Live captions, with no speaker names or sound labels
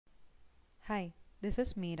Hi, this is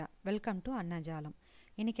Meera. Welcome to Annajalam.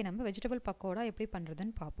 இன்னைக்கு நம்ம vegetable pakoda எப்படி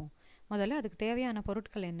பண்றதுன்னு பாப்போம். முதல்ல அதுக்கு தேவையான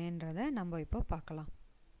பொருட்கள் என்னன்றதை நம்ம இப்போ பார்க்கலாம்.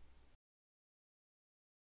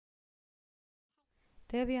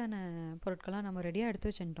 தேவையான பொருட்களை நம்ம ரெடியா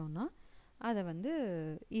எடுத்து வச்சிட்டோம்னா அதை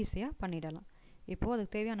ஈஸியா பண்ணிடலாம். இப்போ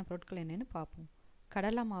அதுக்கு தேவையான பொருட்கள் என்னன்னு பாப்போம்.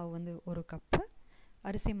 கடலை மாவு 1 கப்,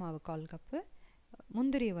 அரிசி மாவு 1/4 கப்,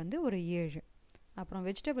 முந்திரி ஒரு 7. அப்புறம்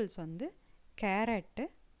வெஜிடபிள்ஸ் கேரட்,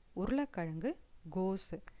 உருளைக்கிழங்கு,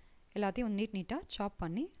 கோஸ் எல்லாத்தையும் நீட்டா சாப்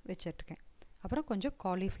பண்ணி வச்சிருக்கேன். அப்புறம் கொஞ்சம்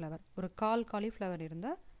காலிஃப்ளவர், ஒரு 1/4 காலிஃப்ளவர்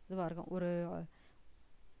இருந்தால் இதுவாக இருக்கும்.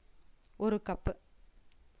 ஒரு கப்பு.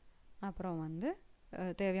 அப்புறம்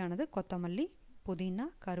தேவையானது கொத்தமல்லி, புதினா,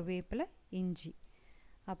 கருவேப்பிலை, இஞ்சி.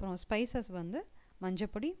 அப்புறம் ஸ்பைசஸ்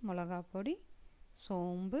மஞ்சப்பொடி, மிளகாப்பொடி,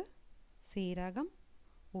 சோம்பு, சீரகம்,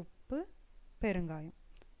 உப்பு, பெருங்காயம்.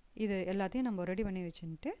 இது எல்லாத்தையும் நம்ம ரெடி பண்ணி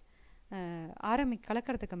வச்சுட்டு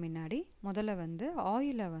கலக்கிறதுக்கு முன்னாடி முதல்ல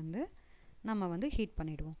ஆயிலை நம்ம ஹீட்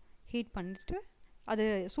பண்ணிவிடுவோம். ஹீட் பண்ணிவிட்டு அது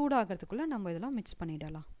சூடாகிறதுக்குள்ளே நம்ம இதெல்லாம் மிக்ஸ்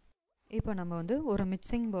பண்ணிடலாம். இப்போ நம்ம ஒரு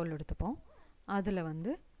மிக்சிங் பவுல் எடுத்துப்போம்.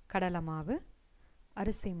 அதில் கடலை மாவு,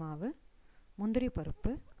 அரிசி மாவு, முந்திரி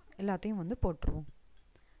பருப்பு எல்லாத்தையும் போட்டுருவோம்.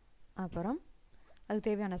 அப்புறம் அதுக்கு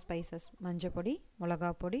தேவையான ஸ்பைசஸ் மஞ்சப்பொடி,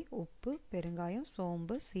 மிளகாப்பொடி, உப்பு, பெருங்காயம்,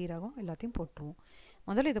 சோம்பு, சீரகம் எல்லாத்தையும் போட்டுருவோம்.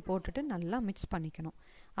 முதல்ல இதை போட்டுட்டு நல்லா மிக்ஸ் பண்ணிக்கணும்.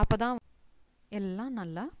 அப்போ தான் எல்லாம்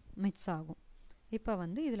நல்லா மிக்ஸ் ஆகும். இப்போ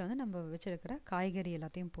இதில் நம்ம வச்சுருக்கிற காய்கறி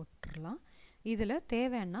எல்லாத்தையும் போட்டுடலாம். இதில்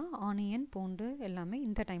தேவைன்னா ஆனியன், பூண்டு எல்லாமே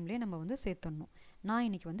இந்த டைம்லேயே நம்ம சேர்த்துடணும். நான்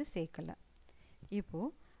இன்றைக்கி சேர்க்கலை.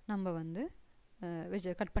 இப்போது நம்ம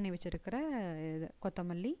கட் பண்ணி வச்சுருக்கிற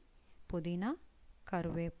கொத்தமல்லி, புதினா,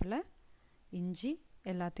 கருவேப்பிலை, இஞ்சி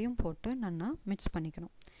எல்லாத்தையும் போட்டு நல்லா மிக்ஸ்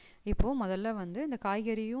பண்ணிக்கணும். இப்போது முதல்ல இந்த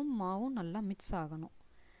காய்கறியும் மாவும் நல்லா மிக்ஸ் ஆகணும்.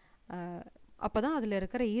 அப்போ தான் அதில்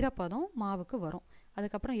இருக்கிற ஈரப்பதம் மாவுக்கு வரும்.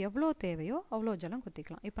 அதுக்கப்புறம் எவ்வளோ தேவையோ அவ்வளோ ஜலம்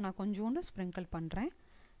ஊற்றிக்கலாம். இப்போ நான் கொஞ்சோண்டு ஸ்ப்ரிங்கிள் பண்ணுறேன்.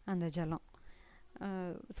 அந்த ஜலம்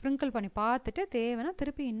ஸ்ப்ரிங்கிள் பண்ணி பார்த்துட்டு தேவைன்னா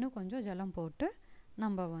திருப்பி இன்னும் கொஞ்சம் ஜலம் போட்டு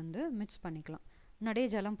நம்ம மிக்ஸ் பண்ணிக்கலாம். முன்னாடியே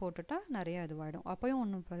ஜலம் போட்டுட்டால் நிறையா இதுவாகிடும். அப்போயும்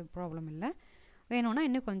ஒன்றும் ப்ராப்ளம் இல்லை. வேணும்னா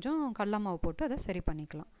இன்னும் கொஞ்சம் கடல மாவு போட்டு அதை சரி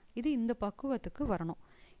பண்ணிக்கலாம். இது இந்த பக்குவத்துக்கு வரணும்.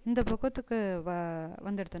 இந்த பக்குவத்துக்கு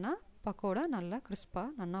வந்துடுதுன்னா பக்கோடா நல்லா கிறிஸ்பாக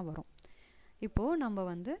நல்லா வரும். இப்போது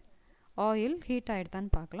நம்ம ஆயில் ஹீட் ஆகிடுதான்னு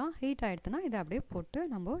பார்க்கலாம். ஹீட் ஆகிடுதுன்னா இதை அப்படியே போட்டு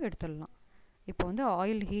நம்ம எடுத்துடலாம். இப்போ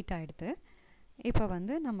ஆயில் ஹீட் ஆகிடுது. இப்போ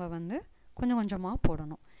நம்ம கொஞ்சம் கொஞ்சமாக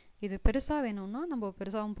போடணும். இது பெருசாக வேணும்னா நம்ம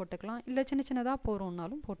பெருசாகவும் போட்டுக்கலாம், இல்லை சின்ன சின்னதாக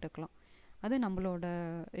போகிறோம்னாலும் போட்டுக்கலாம். அது நம்மளோட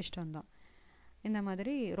இஷ்டம்தான். இந்த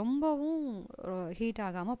மாதிரி ரொம்பவும் ஹீட்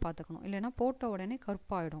ஆகாமல் பார்த்துக்கணும், இல்லைன்னா போட்ட உடனே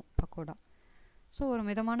கருப்பாயிடும் பக்கோடா. ஸோ ஒரு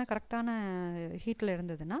மிதமான கரெக்டான ஹீட்டில்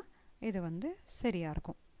இருந்ததுன்னா இது சரியாக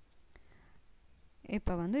இருக்கும்.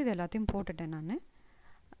 இப்போ இது எல்லாத்தையும் போட்டுட்டேன் நான்.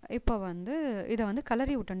 இப்போ இதை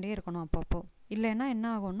கலரி விட்டுட்டே இருக்கணும் அப்பப்போ. இல்லைன்னா என்ன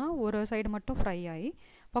ஆகும்னா ஒரு சைடு மட்டும் ஃப்ரை ஆகி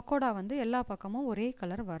பக்கோடா எல்லா பக்கமும் ஒரே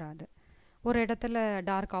கலர் வராது. ஒரு இடத்துல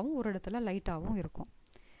டார்க்காகவும் ஒரு இடத்துல லைட்டாகவும் இருக்கும்.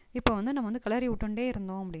 இப்போ நம்ம கலரி விட்டுட்டே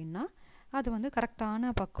இருந்தோம் அப்படின்னா அது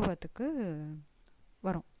கரெக்டான பக்குவத்துக்கு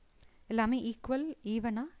வரும். எல்லாமே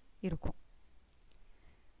ஈவனாக இருக்கும்.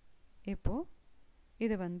 இப்போது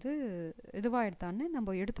இது இதுவாக எடுத்தான்னு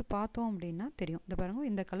நம்ம எடுத்து பார்த்தோம் அப்படின்னா தெரியும். இந்த பாருங்க,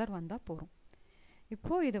 இந்த கலர் வந்தால் போதும்.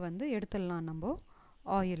 இப்போது இது எடுத்துடலாம் நம்ம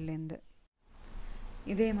ஆயில்லேருந்து.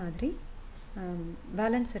 இதே மாதிரி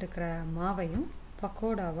பேலன்ஸ் இருக்கிற மாவையும்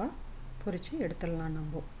பக்கோடாவாக பொரித்து எடுத்துடலாம்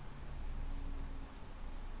நம்ம.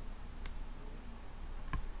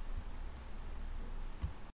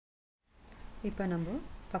 இப்போ நம்ம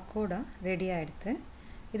பக்கோடா ரெடி ஆகிடுது.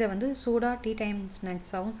 இதை சூடாக டீ டைம்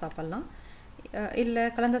ஸ்நாக்ஸாகவும் சாப்பிட்லாம், இல்லை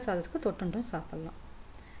கலந்த சாதத்துக்கு தொட்டுண்டும் சாப்பிட்லாம்.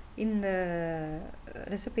 இந்த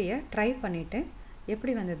ரெசிபியை ட்ரை பண்ணிவிட்டு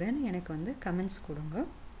எப்படி வந்ததுன்னு எனக்கு கமெண்ட்ஸ் கொடுங்க.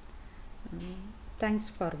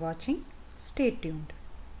 தேங்க்ஸ் ஃபார் வாட்சிங். Stay tuned.